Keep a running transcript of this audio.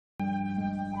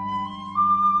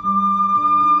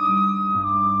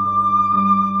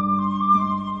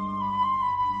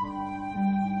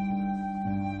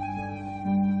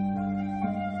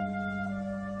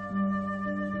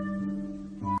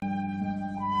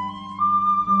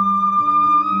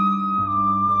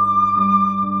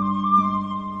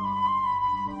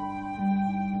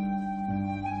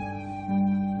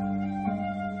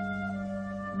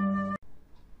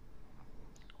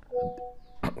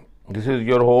This is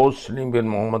your host Salim bin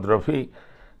Mohammad Rafi,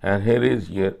 and here is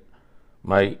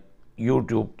my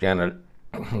YouTube channel,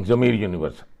 Zamir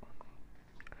Universe.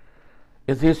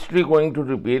 Is history going to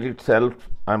repeat itself?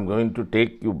 I'm going to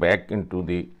take you back into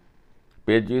the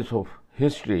pages of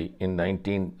history in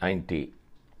 1990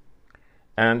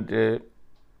 and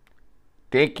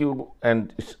take you,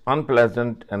 and it's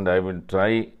unpleasant, and I will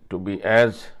try to be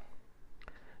as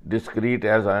discreet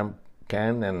as I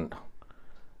can and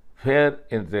fair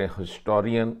as a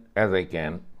historian as I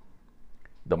can.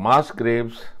 The mass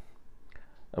graves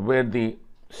where the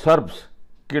Serbs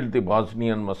killed the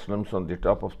Bosnian Muslims on the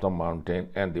top of the mountain,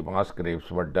 and the mass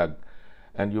graves were dug,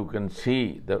 and you can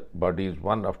see the bodies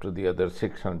one after the other,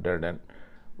 600 and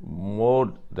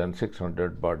more than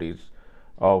 600 bodies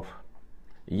of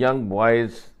young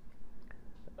boys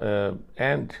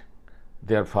and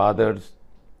their fathers,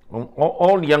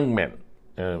 all young men.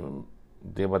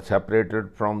 They were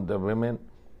separated from the women,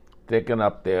 taken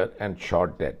up there and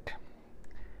shot dead.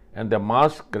 And the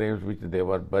mass graves which they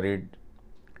were buried,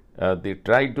 they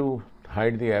tried to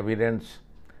hide the evidence.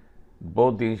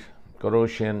 Both the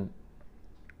Croatian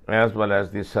as well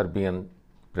as the Serbian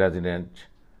president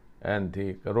and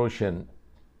the Croatian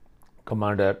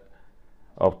commander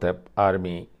of the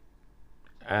army,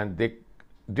 and they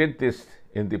did this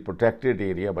in the protected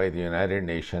area by the United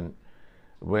Nations,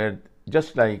 where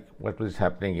just like what was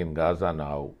happening in Gaza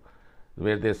now,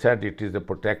 where they said it is a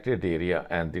protected area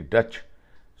and the Dutch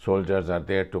soldiers are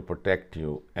there to protect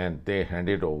you, and they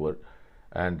handed over,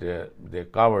 and the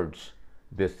cowards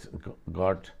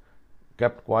got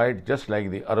kept quiet, just like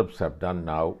the Arabs have done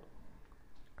now,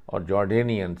 or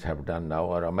Jordanians have done now,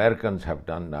 or Americans have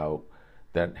done now,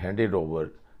 that handed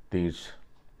over these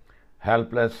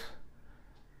helpless,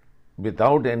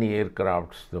 without any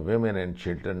aircrafts, the women and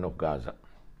children of Gaza.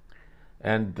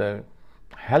 And the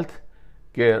health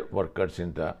care workers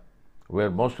where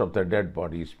most of the dead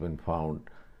bodies been found,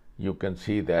 you can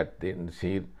see that in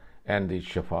Nasir and the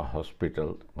Shafa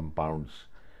hospital compounds.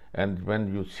 And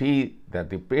when you see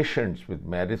that the patients with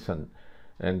medicine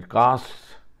and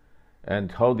casts,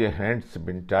 and how their hands have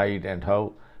been tied, and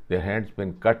how their hands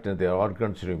been cut and their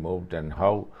organs removed, and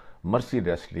how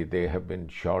mercilessly they have been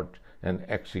shot and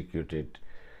executed.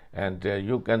 And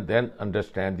you can then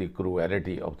understand the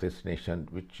cruelty of this nation,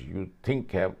 which you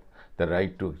think have the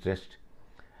right to exist.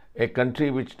 A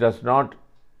country which does not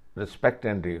respect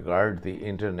and regard the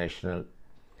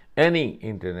any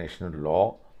international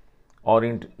law or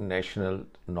international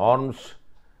norms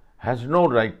has no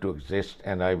right to exist.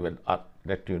 And I will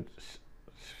let you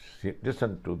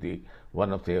listen to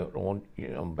one of their own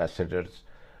ambassadors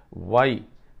why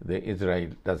the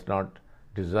Israel does not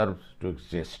deserve to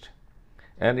exist.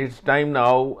 And it's time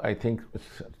now. I think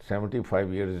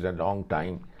 75 years is a long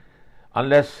time,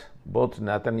 unless both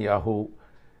Netanyahu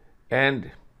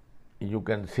and you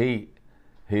can see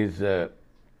his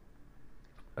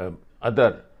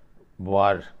other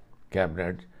war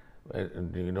cabinet,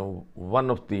 one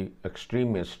of the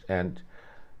extremists and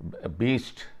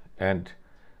beast and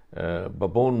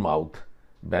baboon mouth,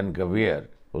 Ben Gavir,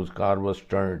 whose car was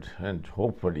turned, and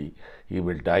hopefully he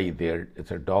will die there.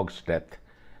 It's a dog's death.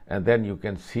 And then you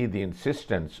can see the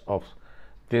insistence of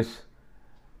this.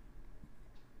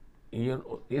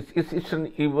 It's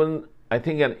even, I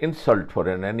think, an insult for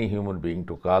any human being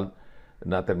to call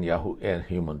Netanyahu a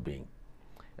human being.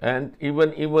 And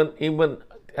even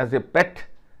as a pet,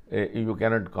 you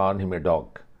cannot call him a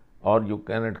dog, or you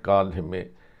cannot call him a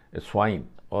swine,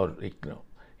 or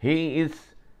he is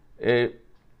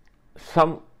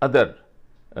some other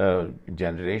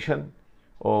generation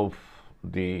of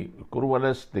the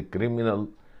cruelest, the criminal,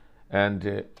 and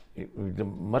the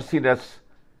merciless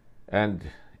and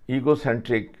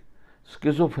egocentric,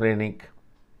 schizophrenic,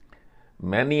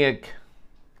 maniac.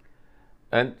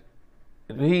 And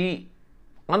he,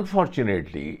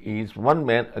 unfortunately, is one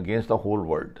man against the whole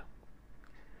world.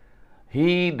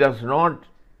 He does not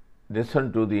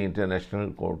listen to the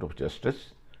International Court of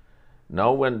Justice.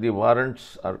 Now when the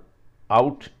warrants are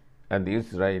out and the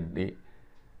Israeli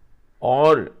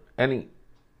or any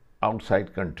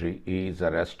outside country is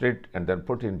arrested and then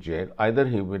put in jail, either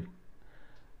he will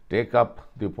take up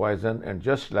the poison and,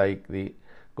 just like the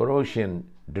Croatian,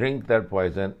 drink that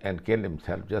poison and kill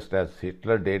himself, just as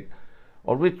Hitler did,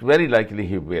 or which very likely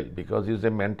he will, because he is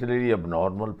a mentally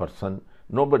abnormal person.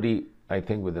 Nobody, I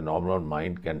think, with a normal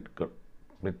mind can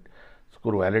commit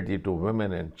cruelty to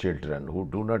women and children who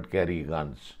do not carry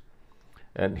guns.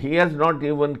 And he has not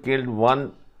even killed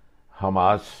one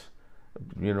Hamas,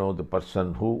 the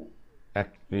person who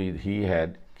actually he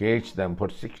had caged them for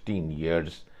 16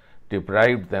 years,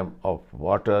 deprived them of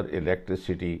water,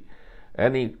 electricity,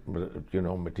 any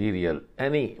material,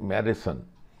 any medicine,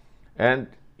 and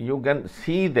you can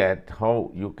see that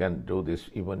how you can do this.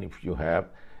 Even if you have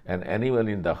an animal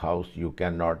in the house, you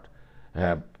cannot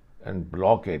have and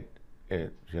block it,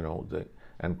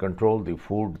 and control the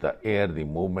food, the air, the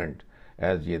movement,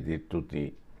 as they did to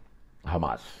the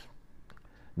Hamas.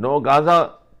 No,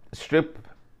 Gaza Strip,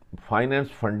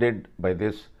 finance funded by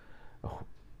this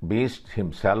beast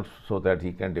himself, so that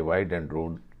he can divide and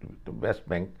rule the West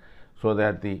Bank, so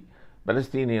that the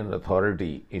Palestinian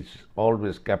Authority is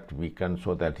always kept weakened,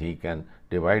 so that he can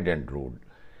divide and rule.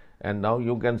 And now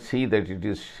you can see that it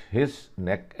is his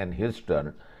neck and his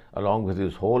turn, along with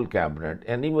his whole cabinet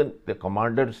and even the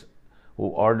commanders who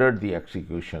ordered the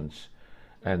executions.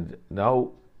 And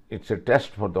now it's a test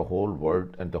for the whole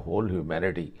world and the whole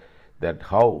humanity, that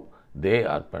how they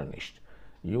are punished.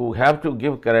 You have to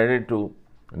give credit to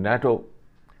NATO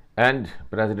and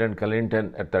President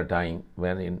Clinton at the time,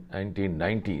 when in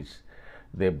 1990s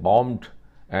they bombed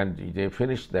and they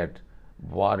finished that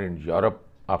war in Europe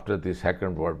after the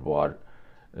Second World War,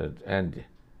 and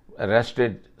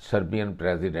arrested Serbian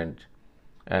president,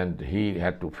 and he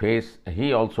had to face,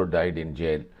 he also died in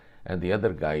jail. And the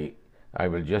other guy, I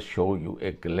will just show you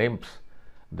a glimpse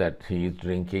that he is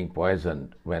drinking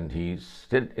poison when he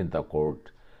stood in the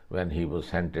court, when he was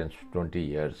sentenced 20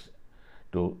 years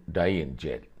to die in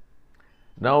jail.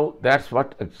 Now that's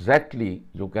what exactly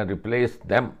you can replace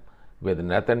them with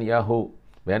Netanyahu,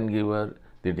 Ben-Gvir,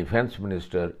 the defense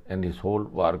minister, and his whole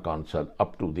war council,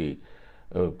 up to the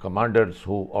commanders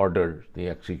who ordered the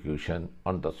execution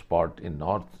on the spot in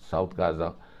North, South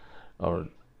Gaza, or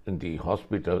in the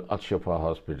hospital, Al-Shifa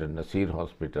Hospital, Nasir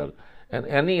Hospital, and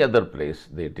any other place.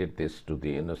 They did this to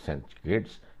the innocent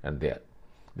kids. And there,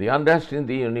 the unrest in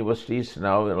the universities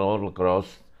now and all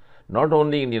across, not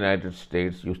only in the United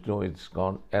States, it's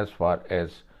gone as far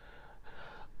as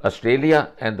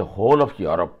Australia and the whole of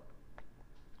Europe.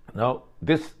 Now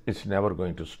this is never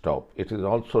going to stop. It is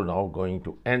also now going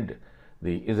to end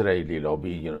the Israeli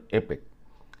lobby, AIPAC.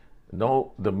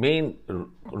 Now the main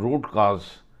root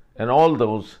cause, and all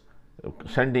those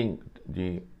sending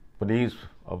the police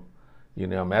of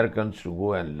Americans to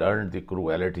go and learn the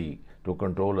cruelty to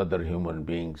control other human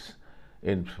beings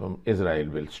from Israel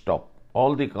will stop.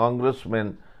 All the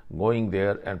congressmen going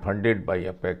there and funded by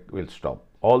AIPAC will stop.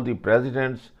 All the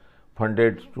presidents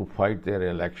funded to fight their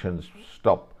elections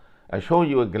stop. I show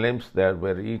you a glimpse there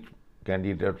where each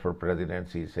candidate for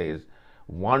presidency says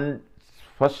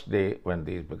first day when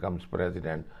he becomes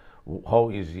president, how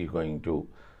is he going to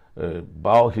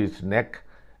bow his neck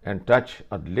and touch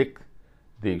or lick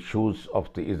the shoes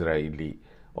of the Israeli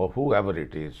or whoever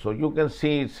it is. So you can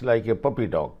see it's like a puppy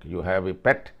dog. You have a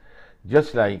pet,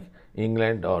 just like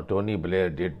England or Tony Blair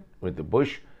did with the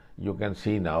Bush. You can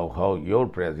see now how your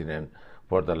president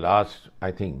for the last,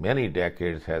 I think, many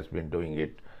decades has been doing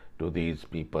it to these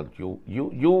people.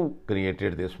 You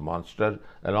created this monster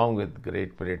along with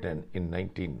Great Britain in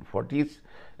 1940s,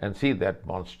 and see that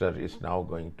monster is now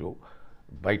going to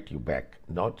bite you back.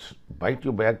 Not bite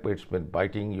you back, but it's been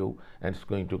biting you, and it's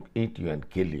going to eat you and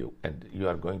kill you, and you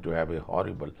are going to have a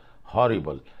horrible,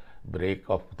 horrible break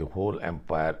of the whole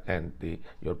empire and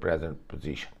your present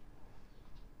position.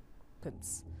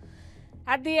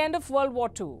 At the end of World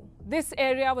War II, this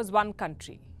area was one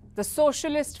country, the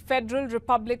Socialist Federal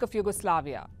Republic of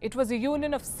Yugoslavia. It was a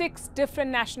union of 6 different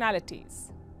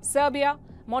nationalities: Serbia,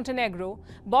 Montenegro,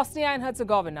 Bosnia and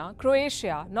Herzegovina,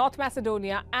 Croatia, North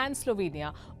Macedonia, and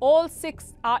Slovenia. All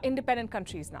 6 are independent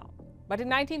countries now. But in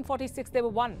 1946, they were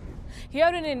one. Here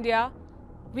in India,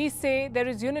 we say there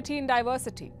is unity in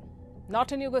diversity.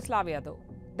 Not in Yugoslavia, though.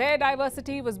 Their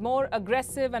diversity was more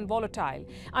aggressive and volatile.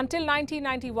 Until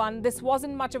 1991, this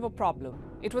wasn't much of a problem.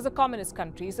 It was a communist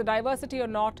country, so diversity or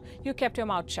not, you kept your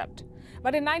mouth shut.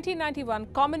 But in 1991,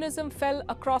 communism fell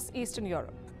across Eastern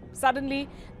Europe. Suddenly,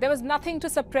 there was nothing to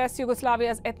suppress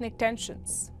Yugoslavia's ethnic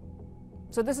tensions.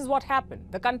 So this is what happened.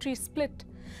 The country split.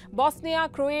 Bosnia,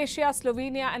 Croatia,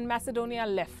 Slovenia, and Macedonia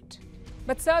left.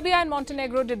 But Serbia and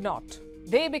Montenegro did not.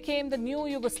 They became the new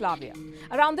Yugoslavia.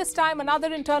 Around this time,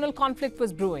 another internal conflict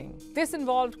was brewing. This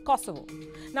involved Kosovo.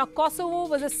 Now, Kosovo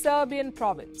was a Serbian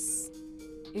province.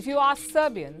 If you ask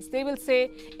Serbians, they will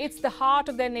say it's the heart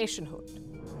of their nationhood.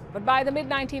 But by the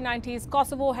mid-1990s,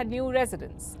 Kosovo had new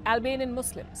residents, Albanian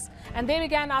Muslims, and they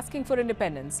began asking for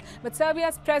independence. But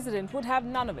Serbia's president would have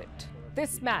none of it.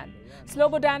 This man,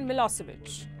 Slobodan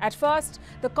Milosevic. At first,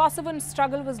 the Kosovan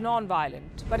struggle was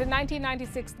non-violent, but in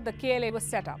 1996, the KLA was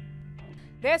set up.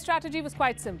 Their strategy was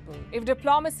quite simple. If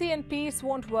diplomacy and peace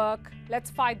won't work,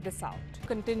 let's fight this out.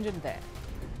 Contingent there.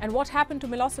 And what happened to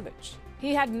Milosevic?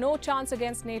 He had no chance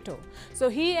against NATO. So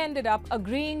he ended up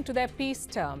agreeing to their peace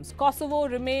terms. Kosovo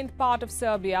remained part of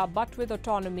Serbia, but with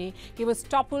autonomy. He was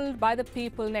toppled by the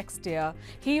people next year.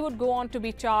 He would go on to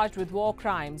be charged with war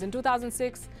crimes. In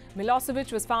 2006,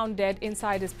 Milosevic was found dead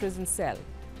inside his prison cell.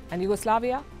 And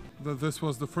Yugoslavia? That this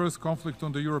was the first conflict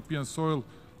on the European soil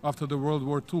after the World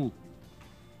War II.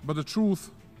 But the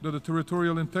truth that the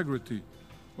territorial integrity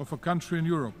of a country in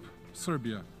Europe,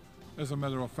 Serbia, as a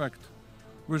matter of fact,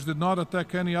 which did not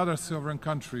attack any other sovereign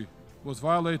country, was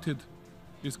violated,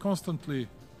 is constantly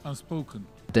unspoken.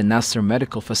 The Nasser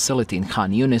medical facility in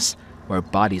Khan Yunis, where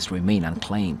bodies remain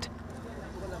unclaimed.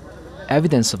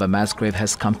 Evidence of a mass grave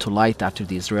has come to light after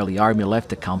the Israeli army left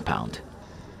the compound.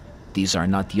 These are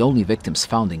not the only victims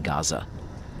found in Gaza.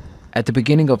 At the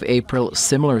beginning of April,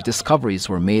 similar discoveries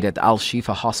were made at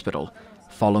Al-Shifa hospital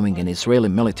following an Israeli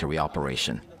military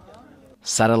operation.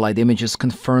 Satellite images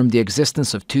confirmed the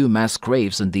existence of 2 mass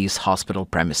graves on these hospital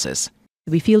premises.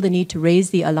 We feel the need to raise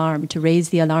the alarm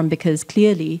because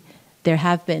clearly there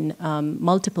have been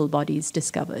multiple bodies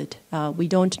discovered. We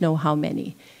don't know how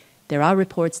many. There are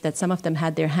reports that some of them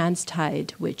had their hands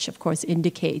tied, which of course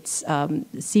indicates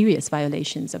serious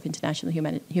violations of international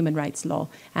human rights law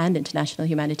and international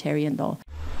humanitarian law.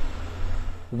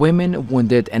 Women,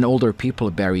 wounded, and older people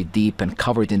buried deep and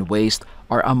covered in waste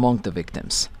are among the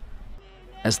victims.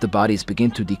 As the bodies begin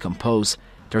to decompose,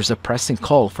 there's a pressing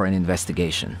call for an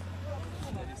investigation.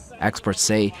 Experts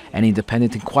say an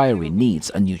independent inquiry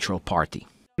needs a neutral party.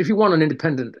 If you want an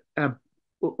independent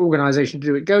organization to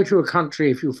do it, go to a country,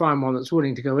 if you find one that's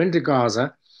willing to go into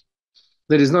Gaza,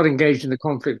 that is not engaged in the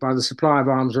conflict by the supply of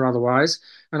arms or otherwise,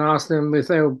 and ask them if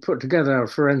they will put together a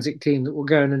forensic team that will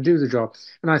go in and do the job.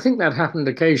 And I think that happened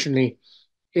occasionally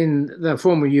in the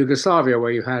former Yugoslavia,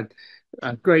 where you had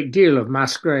a great deal of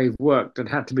mass grave work that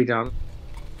had to be done.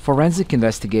 Forensic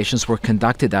investigations were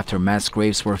conducted after mass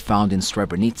graves were found in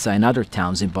Srebrenica and other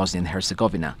towns in Bosnia and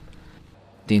Herzegovina.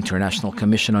 The International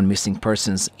Commission on Missing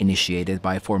Persons, initiated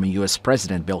by former US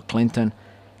President Bill Clinton,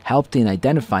 helped in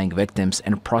identifying victims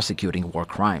and prosecuting war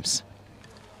crimes.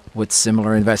 With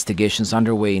similar investigations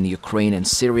underway in Ukraine and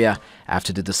Syria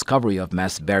after the discovery of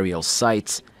mass burial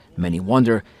sites, many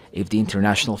wonder if the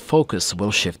international focus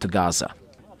will shift to Gaza.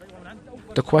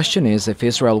 The question is if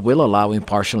Israel will allow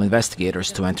impartial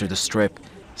investigators to enter the Strip,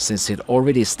 since it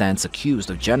already stands accused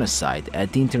of genocide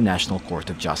at the International Court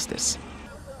of Justice.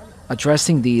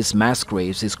 Addressing these mass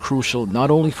graves is crucial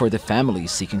not only for the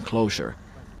families seeking closure,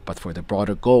 but for the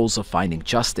broader goals of finding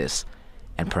justice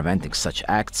and preventing such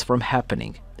acts from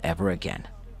happening ever again.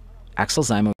 Axel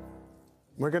Zaimer.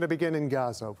 We're going to begin in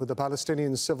Gaza, where the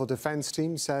Palestinian Civil Defense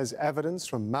Team says evidence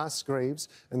from mass graves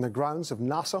in the grounds of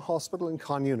Nasser Hospital in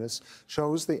Khan Yunis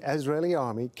shows the Israeli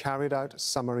army carried out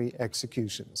summary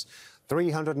executions.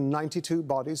 392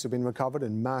 bodies have been recovered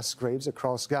in mass graves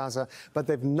across Gaza, but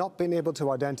they've not been able to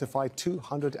identify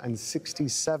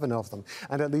 267 of them,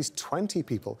 and at least 20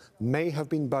 people may have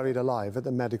been buried alive at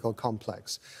the medical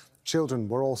complex. Children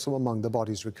were also among the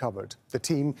bodies recovered. The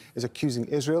team is accusing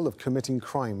Israel of committing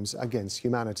crimes against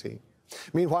humanity.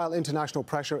 Meanwhile, international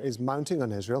pressure is mounting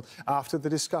on Israel after the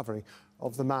discovery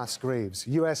of the mass graves.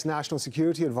 U.S. National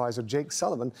Security Advisor Jake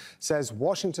Sullivan says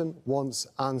Washington wants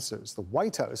answers. The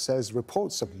White House says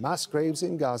reports of mass graves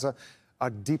in Gaza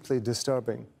are deeply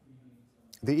disturbing.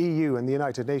 The EU and the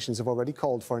United Nations have already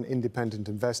called for an independent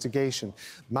investigation.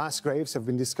 Mass graves have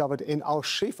been discovered in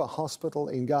Al-Shifa Hospital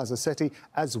in Gaza City,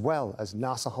 as well as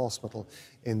Nasser Hospital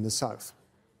in the south.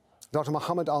 Dr.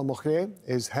 Mohammed Al-Mukhrir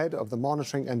is head of the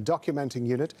Monitoring and Documenting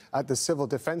Unit at the Civil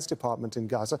Defense Department in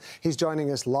Gaza. He's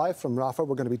joining us live from Rafah.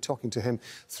 We're going to be talking to him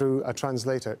through a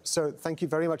translator. Sir, thank you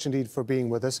very much indeed for being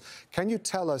with us. Can you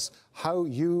tell us how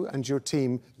you and your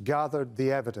team gathered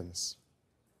the evidence?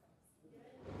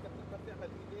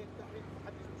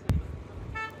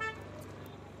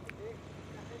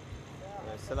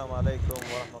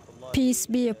 Peace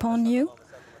be upon you.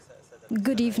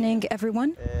 Good evening,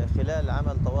 everyone.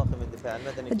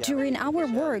 During our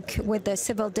work with the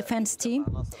Civil Defense Team,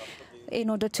 in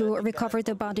order to recover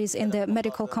the bodies in the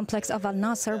medical complex of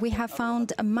Al-Nasser, we have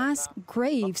found mass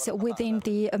graves within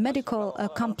the medical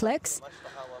complex,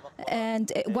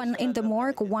 and one in the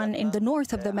morgue, one in the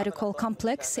north of the medical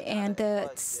complex, and the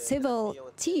civil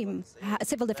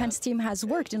defense team has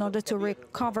worked in order to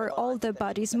recover all the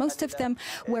bodies. Most of them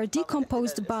were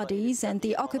decomposed bodies, and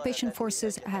the occupation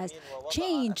forces has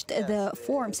changed the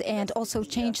forms and also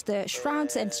changed the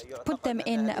shrouds and put them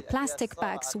in plastic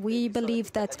bags. We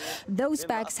believe that those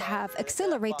bags have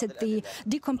accelerated the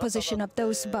decomposition of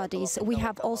those bodies. We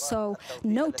have also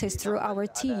noticed through our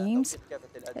teams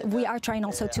We are trying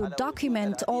also to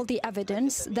document all the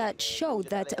evidence that showed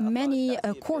that many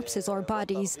corpses or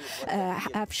bodies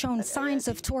have shown signs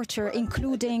of torture,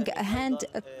 including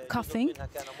handcuffing,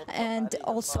 and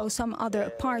also some other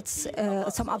parts,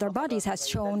 some other bodies has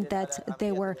shown that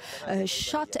they were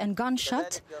shot and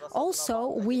gunshot. Also,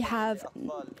 we have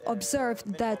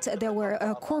observed that there were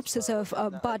corpses of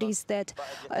bodies that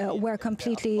were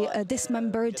completely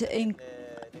dismembered.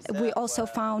 We also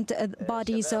found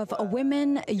bodies of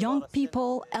women, young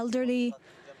people, elderly,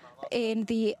 in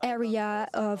the area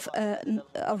of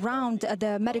around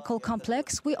the medical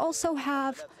complex. We also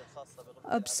have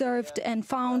observed and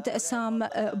found some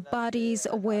bodies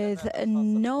with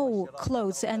no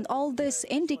clothes, and all this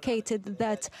indicated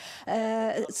that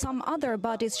some other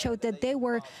bodies showed that they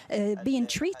were being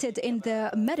treated in the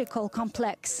medical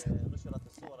complex,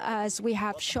 as we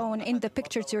have shown in the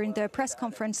picture during the press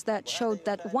conference that showed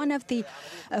that one of the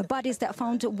bodies that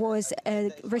found was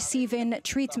receiving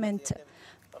treatment.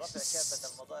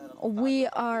 We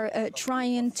are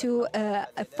trying to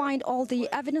find all the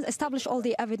evidence, establish all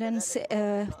the evidence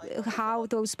how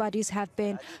those bodies have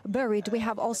been buried. We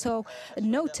have also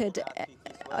noted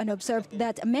and observed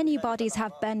that many bodies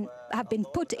have been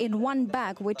put in one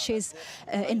bag, which is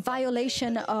in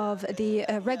violation of the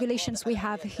regulations we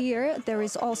have here. There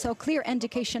is also clear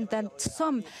indication that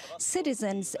some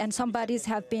citizens and some bodies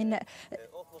have been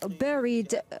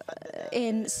buried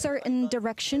in certain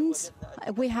directions.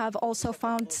 We have also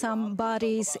found some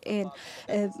bodies in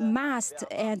massed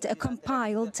and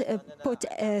compiled, put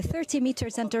 30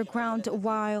 meters underground,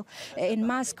 while in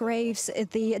mass graves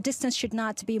the distance should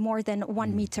not be more than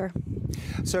 1 meter.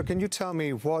 So can you tell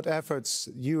me what efforts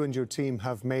you and your team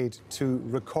have made to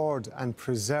record and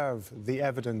preserve the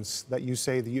evidence that you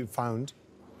say that you found?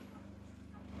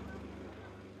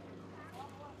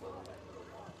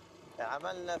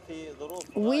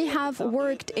 We have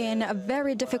worked in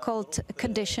very difficult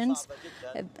conditions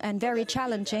and very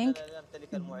challenging.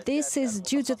 This is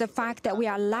due to the fact that we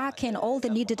are lacking all the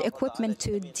needed equipment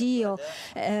to deal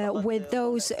with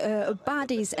those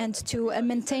bodies and to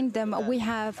maintain them. We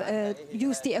have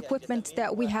used the equipment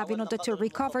that we have in order to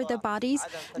recover the bodies,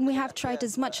 and we have tried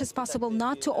as much as possible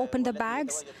not to open the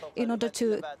bags in order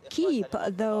to keep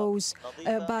those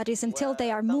bodies until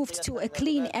they are moved to a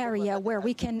clean area where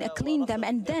we can clean them,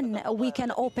 and then we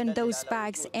can open those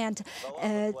bags and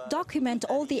document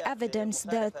all the evidence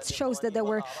that shows that there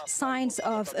were signs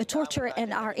of torture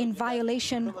and are in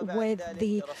violation with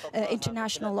the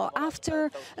international law.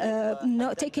 After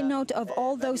taking note of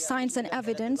all those signs and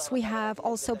evidence, we have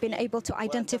also been able to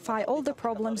identify all the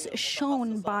problems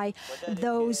shown by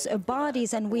those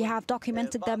bodies, and we have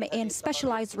documented them in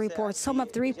specialized reports. Some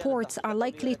of the reports are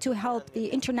likely to help the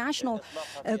international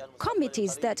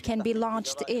committees that can be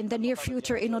launched in the near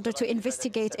future in order to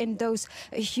investigate in those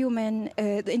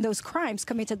in those crimes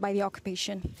committed by the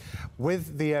occupation.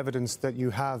 With the evidence that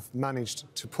you have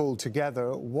managed to pull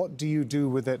together, what do you do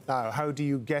with it now? How do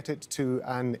you get it to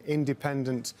an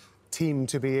independent team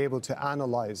to be able to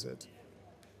analyze it?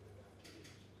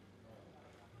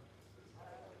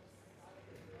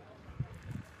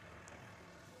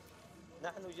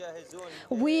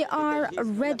 We are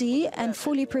ready and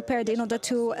fully prepared in order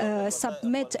to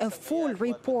submit a full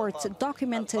report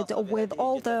documented with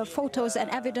all the photos and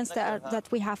evidence that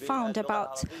we have found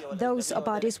about those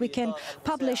bodies. We can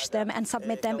publish them and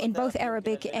submit them in both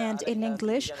Arabic and in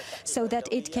English, so that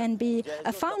it can be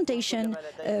a foundation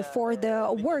for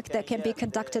the work that can be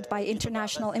conducted by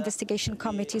international investigation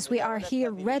committees. We are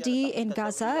here ready in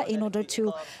Gaza in order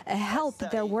to help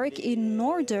their work, in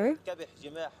order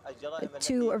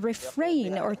to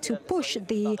refrain or to push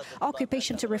the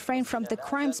occupation to refrain from the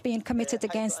crimes being committed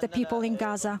against the people in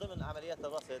Gaza.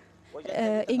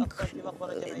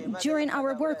 During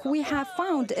our work, we have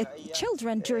found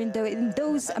children in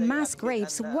those mass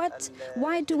graves.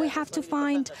 Why do we have to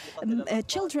find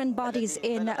children bodies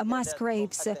in mass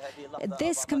graves?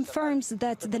 This confirms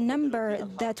that the number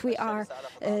that we are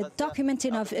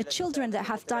documenting of children that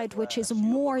have died, which is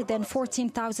more than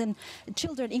 14,000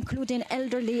 children, including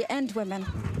elderly and women.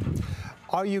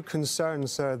 Are you concerned,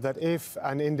 sir, that if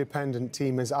an independent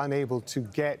team is unable to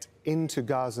get into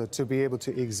Gaza to be able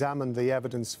to examine the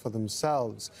evidence for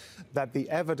themselves, that the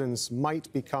evidence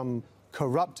might become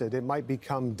corrupted, it might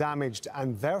become damaged,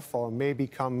 and therefore may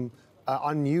become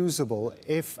unusable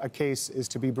if a case is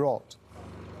to be brought?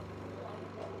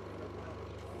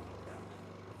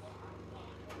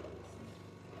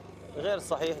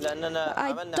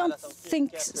 I don't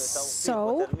think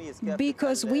so,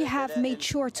 because we have made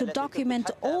sure to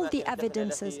document all the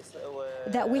evidences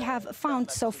that we have found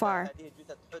so far.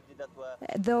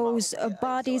 those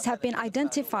bodies have been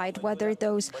identified, whether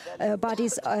those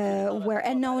bodies were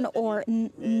unknown or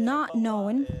not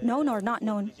known, known or not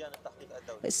known.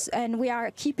 And we are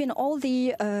keeping all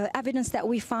the evidence that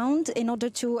we found in order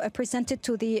to present it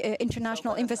to the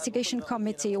International Investigation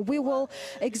Committee. We will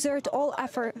exert all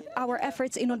our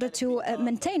efforts in order to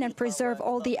maintain and preserve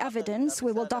all the evidence.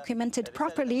 We will document it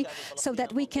properly so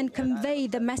that we can convey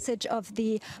the message of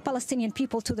the Palestinian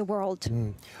people to the world.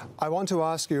 I want to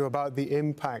ask you about the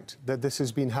impact that this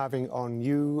has been having on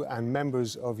you and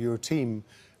members of your team,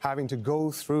 having to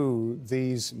go through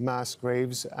these mass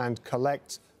graves and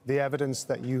collect the evidence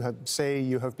that you say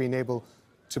you have been able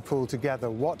to pull together.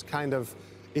 What kind of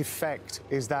effect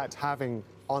is that having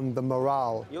on the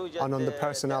morale and on the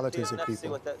personalities of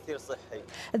people?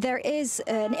 There is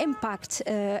an impact,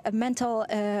 a mental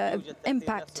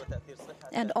impact,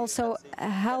 and also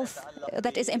health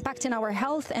that is impacting our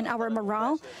health and our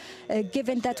morale,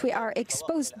 given that we are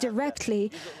exposed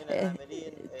directly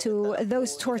to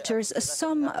those tortures.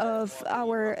 Some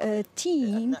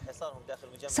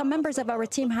members of our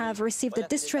team have received the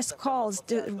distress calls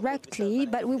directly,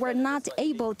 but we were not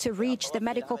able to reach the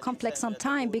medical complex on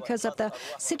time because of the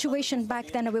situation back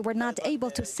then. We were not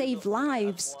able to save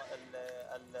lives.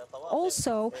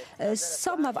 Also,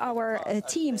 some of our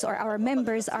teams or our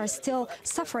members are still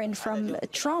suffering from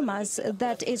traumas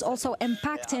that is also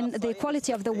impacting the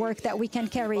quality of the work that we can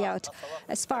carry out.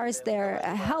 As far as their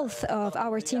health of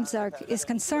our teams is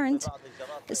concerned,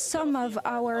 some of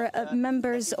our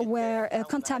members were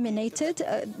contaminated,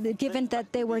 given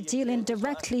that they were dealing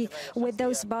directly with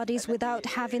those bodies without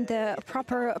having the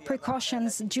proper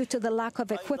precautions due to the lack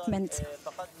of equipment.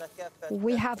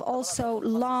 We have also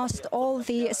lost all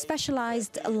the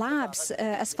specialized labs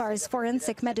as far as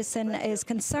forensic medicine is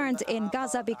concerned in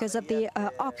Gaza because of the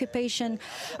occupation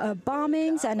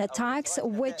bombings and attacks,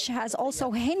 which has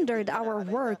also hindered our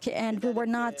work, and we were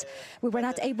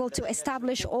not able to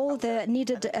establish all the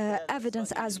needed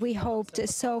evidence as we hoped.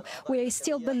 So we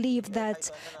still believe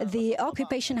that the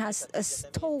occupation has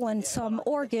stolen some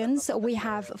organs. We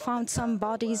have found some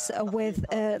bodies with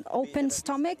an open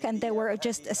stomach, and they were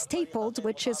just stapled,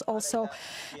 which is also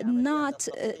not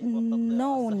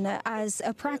known as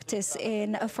a practice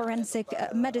in forensic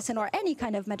medicine or any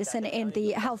kind of medicine in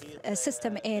the health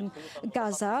system in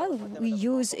Gaza. We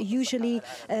use usually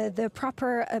the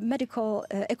proper medical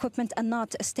equipment and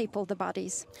not staple the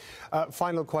bodies.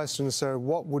 Final question, sir.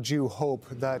 What would you hope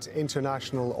that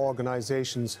international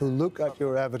organizations who look at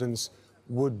your evidence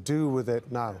would do with it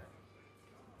now?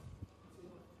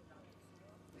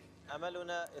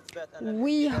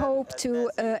 We hope to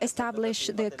establish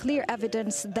the clear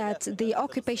evidence that the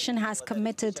occupation has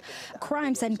committed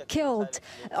crimes and killed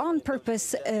on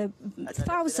purpose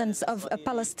thousands of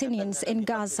Palestinians in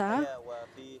Gaza.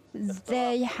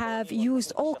 They have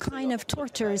used all kinds of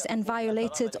tortures and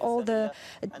violated all the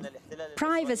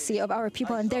privacy of our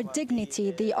people and their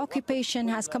dignity. The occupation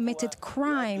has committed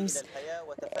crimes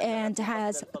and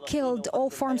has killed all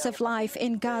forms of life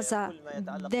in Gaza.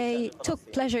 They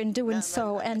took pleasure in doing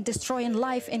so and destroying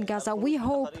life in Gaza. We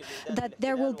hope that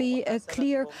there will be a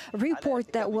clear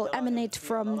report that will emanate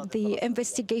from the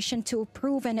investigation to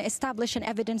prove and establish an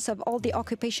evidence of all the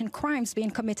occupation crimes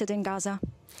being committed in Gaza.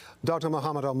 Dr.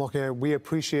 Mohammed Al-Mokhir, we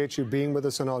appreciate you being with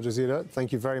us on Al Jazeera.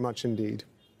 Thank you very much indeed.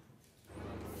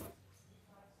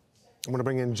 I'm going to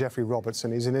bring in Jeffrey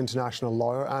Robertson. He's an international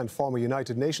lawyer and former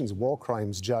United Nations war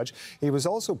crimes judge. He was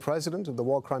also president of the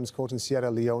War Crimes Court in Sierra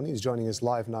Leone. He's joining us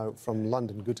live now from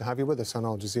London. Good to have you with us on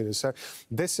Al Jazeera, sir.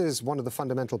 This is one of the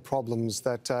fundamental problems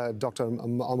that Dr.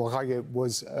 Al-Mokhir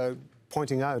was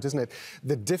pointing out, isn't it?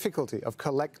 The difficulty of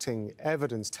collecting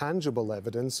evidence, tangible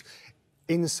evidence,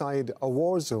 inside a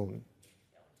war zone.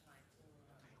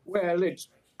 Well, it's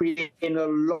been a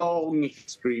long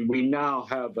history. We now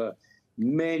have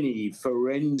many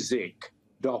forensic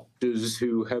doctors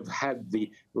who have had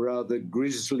the rather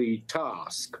grisly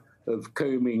task of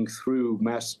combing through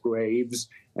mass graves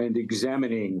and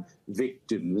examining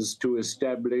victims to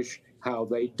establish how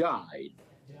they died.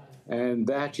 And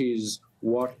that is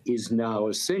what is now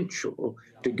essential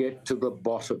to get to the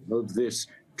bottom of this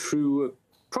true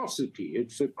atrocity.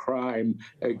 It's a crime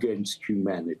against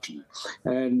humanity.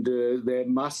 And there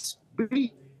must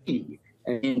be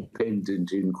an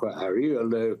independent inquiry,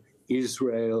 although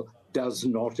Israel does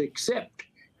not accept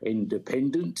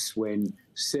independence. When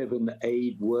 7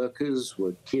 aid workers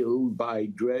were killed by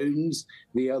drones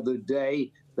the other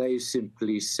day, they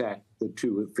simply sacked the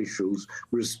 2 officials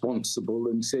responsible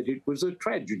and said it was a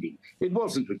tragedy. It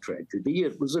wasn't a tragedy,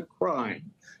 it was a crime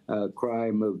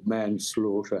of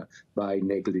manslaughter by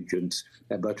negligence.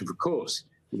 But of course,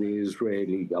 the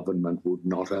Israeli government would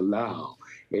not allow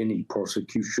any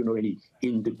prosecution or any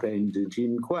independent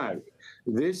inquiry.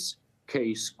 This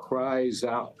case cries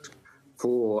out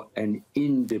for an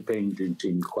independent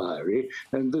inquiry,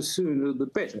 and the sooner the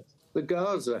better. The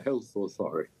Gaza Health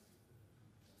Authority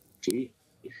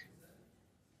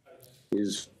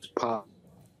is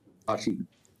party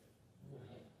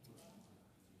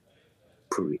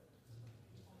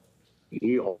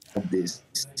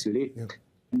obviously,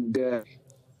 and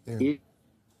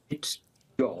its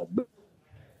job.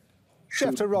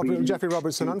 Jeffrey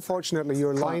Robertson, unfortunately,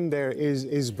 your line there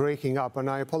is breaking up, and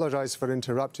I apologize for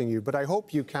interrupting you, but I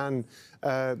hope you can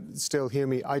still hear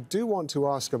me. I do want to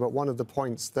ask about one of the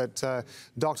points that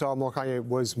Dr. Al-Morkaye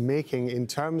was making in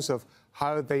terms of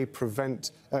how they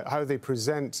present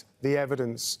the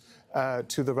evidence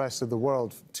to the rest of the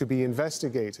world to be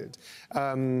investigated,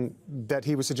 that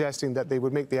he was suggesting that they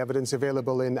would make the evidence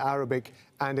available in Arabic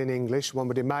and in English. One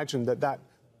would imagine that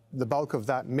the bulk of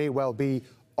that may well be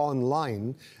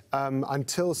online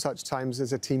until such times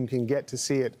as a team can get to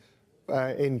see it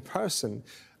in person.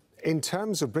 In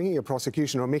terms of bringing a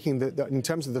prosecution or making in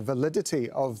terms of the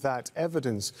validity of that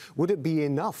evidence, would it be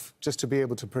enough just to be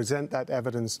able to present that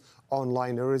evidence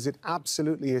online, or is it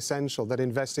absolutely essential that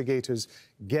investigators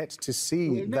get to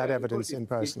see that evidence in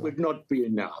person? It would not be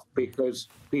enough, because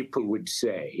people would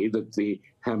say that the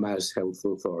Hamas Health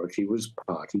Authority was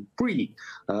party free.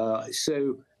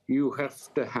 So you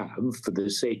have to have, for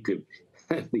the sake of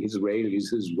the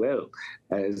Israelis as well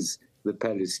as the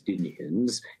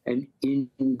Palestinians, an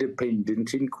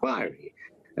independent inquiry.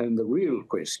 And the real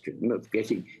question of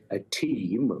getting a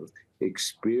team of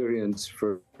experienced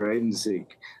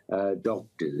forensic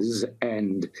doctors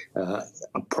and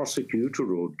a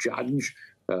prosecutor or judge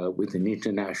with an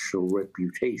international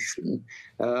reputation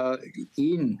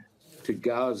into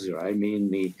Gaza. I mean,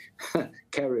 the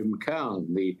Karim Khan,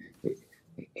 the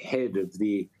head of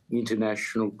the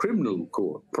International Criminal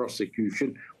Court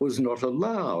prosecution, was not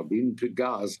allowed into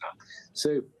Gaza.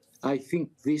 So I think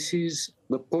this is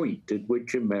the point at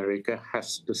which America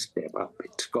has to step up.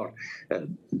 It's got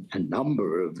a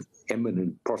number of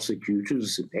eminent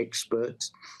prosecutors and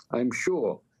experts. I'm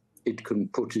sure it can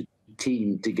put a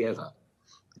team together,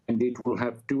 and it will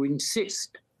have to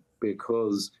insist,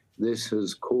 because this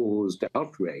has caused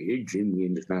outrage in the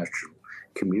international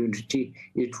community.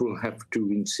 It will have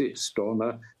to insist on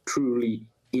a truly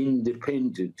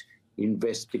independent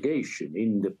investigation,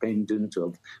 independent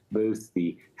of both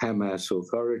the Hamas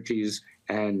authorities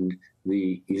and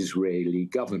the Israeli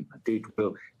government. It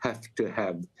will have to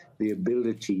have the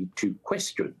ability to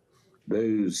question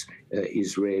those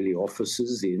Israeli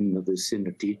officers in the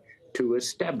vicinity to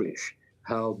establish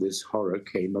how this horror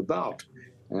came about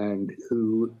and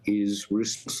who is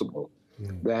responsible.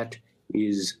 That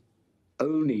is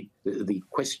only the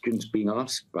questions being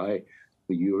asked by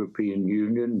the European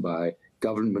Union, by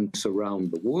governments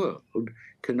around the world,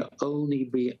 can only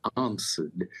be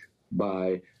answered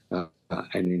by an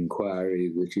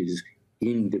inquiry that is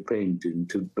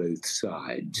independent of both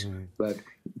sides. But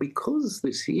because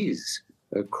this is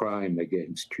a crime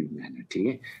against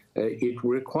humanity, it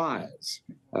requires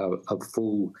a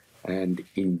full and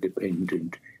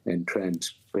independent and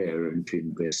transparent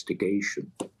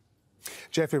investigation.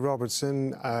 Jeffrey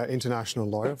Robertson, international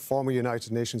lawyer, former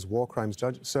United Nations war crimes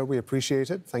judge. Sir, we appreciate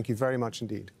it. Thank you very much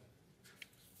indeed.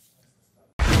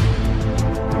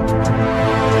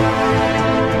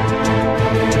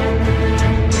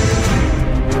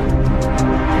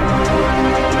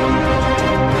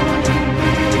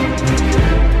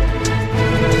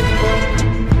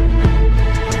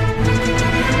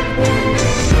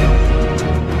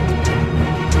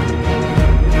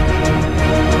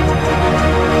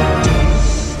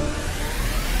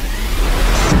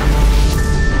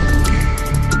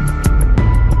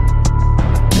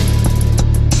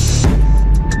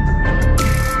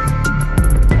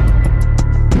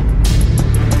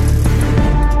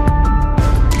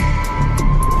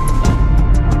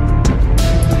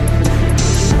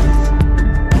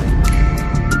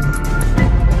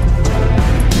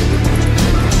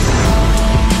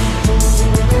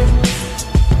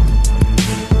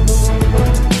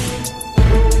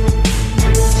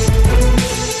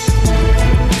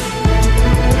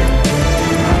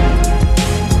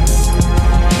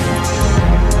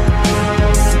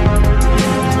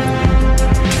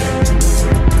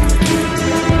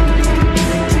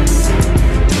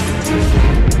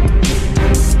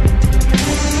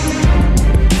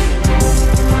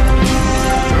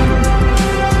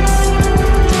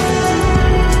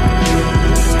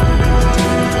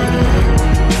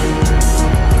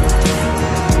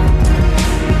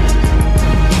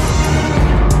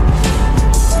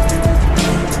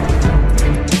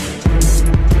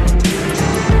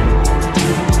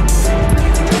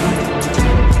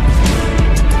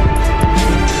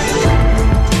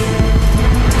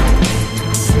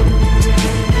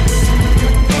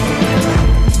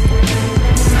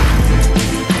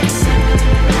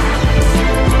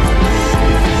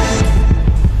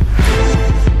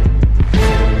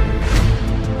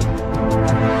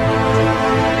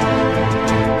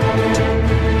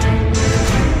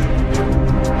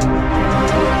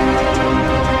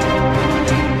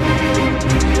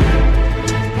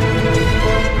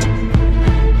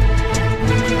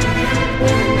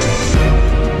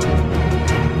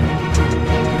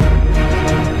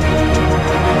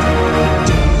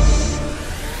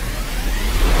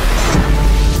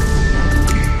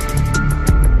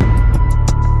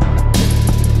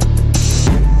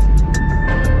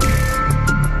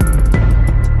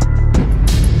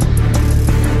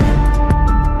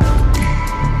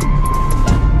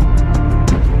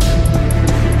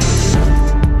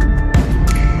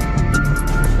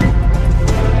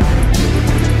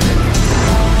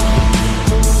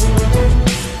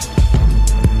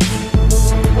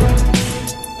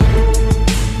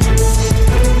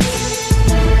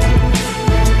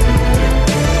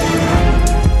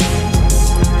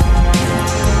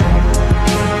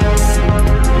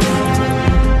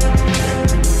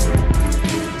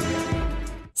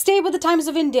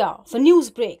 India for news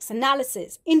breaks,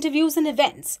 analysis, interviews and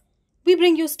events. We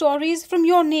bring you stories from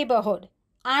your neighborhood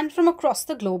and from across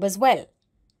the globe as well.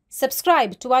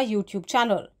 Subscribe to our YouTube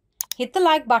channel. Hit the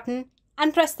like button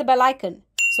and press the bell icon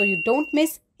so you don't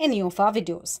miss any of our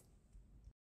videos.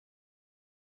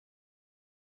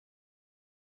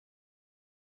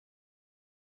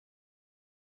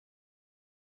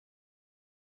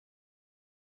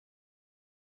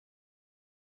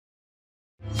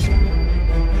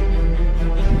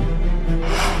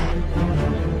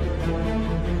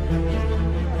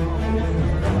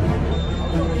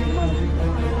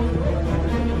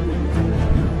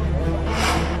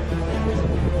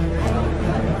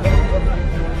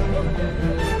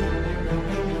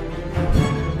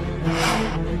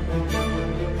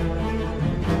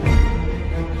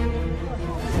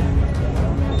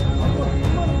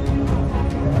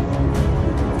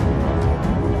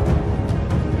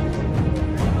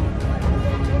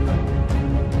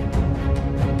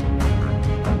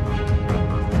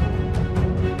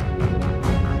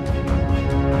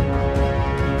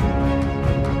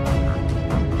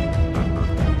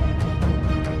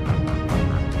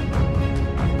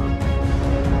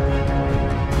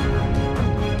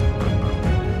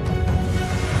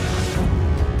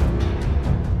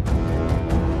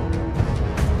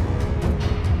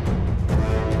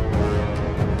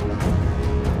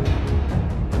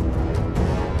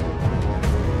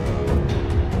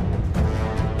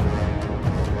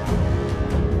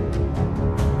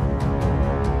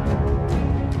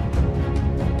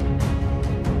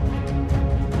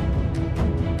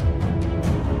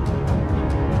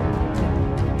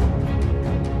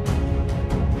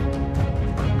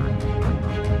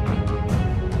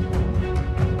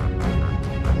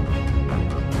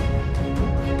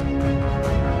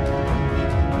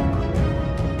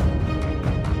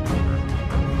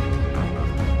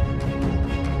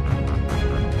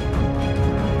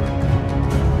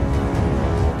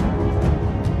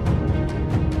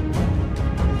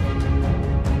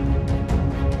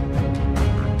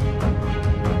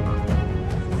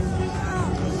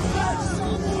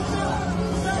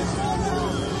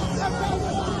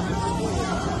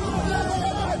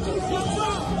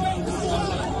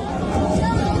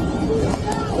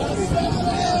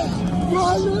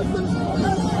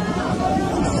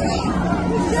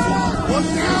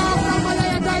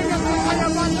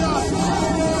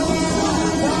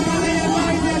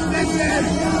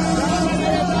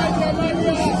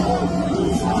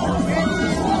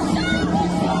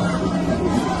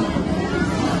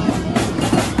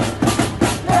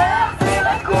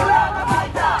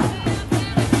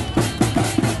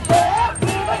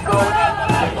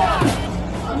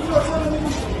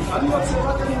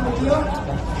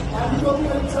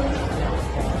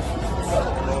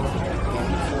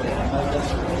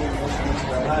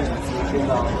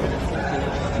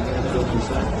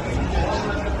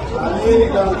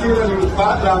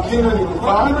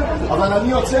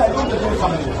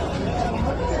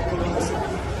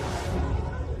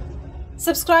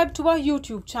 Subscribe to our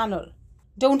YouTube channel.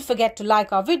 Don't forget to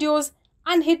like our videos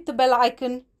and hit the bell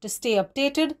icon to stay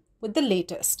updated with the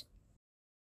latest.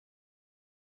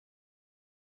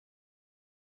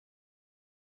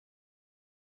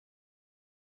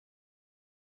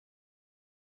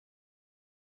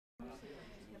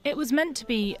 It was meant to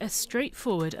be a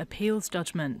straightforward appeals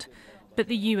judgment, but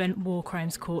the UN War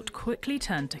Crimes Court quickly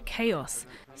turned to chaos,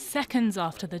 seconds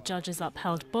after the judges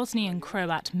upheld Bosnian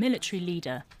Croat military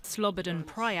leader Slobodan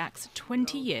Prajac's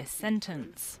 20-year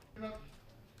sentence.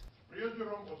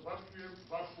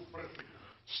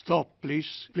 Stop,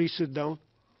 please. Please sit down.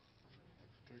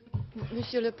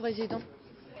 Monsieur le Président,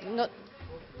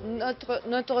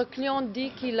 notre client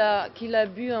dit qu'il a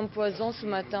bu un poison ce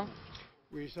matin.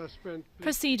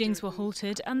 Proceedings were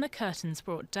halted and the curtains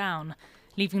brought down,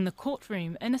 leaving the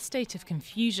courtroom in a state of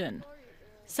confusion.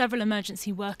 Several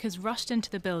emergency workers rushed into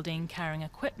the building carrying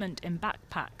equipment in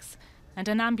backpacks, and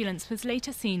an ambulance was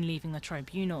later seen leaving the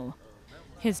tribunal.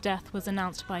 His death was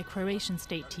announced by Croatian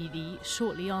state TV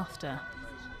shortly after.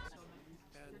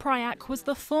 Prajac was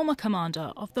the former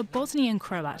commander of the Bosnian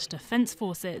Croat Defence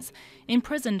Forces,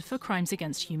 imprisoned for crimes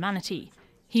against humanity.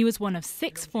 He was one of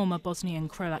 6 former Bosnian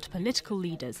Croat political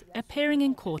leaders appearing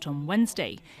in court on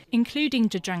Wednesday, including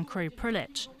Dranko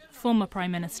Prlic, former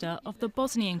Prime Minister of the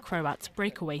Bosnian Croats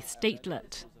breakaway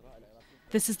statelet.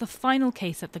 This is the final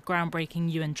case at the groundbreaking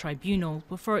UN tribunal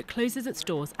before it closes its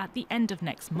doors at the end of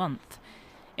next month.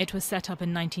 It was set up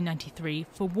in 1993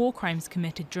 for war crimes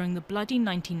committed during the bloody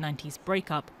 1990s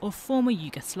breakup of former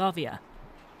Yugoslavia.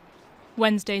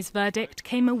 Wednesday's verdict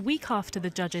came a week after the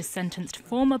judges sentenced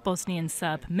former Bosnian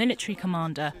Serb military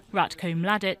commander Ratko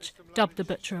Mladic, dubbed the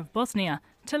Butcher of Bosnia,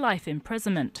 to life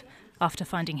imprisonment after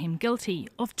finding him guilty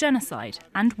of genocide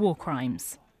and war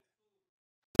crimes.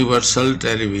 Universal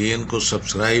television को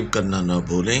subscribe करना ना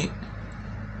भूलें।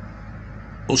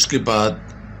 उसके बाद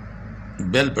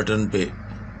bell button पे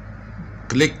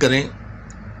click करें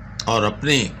और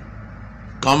अपने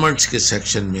कमेंट्स के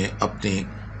सेक्शन में अपने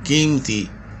कीमती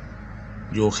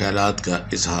जो ख्यालात का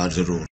इजहार ज़रूर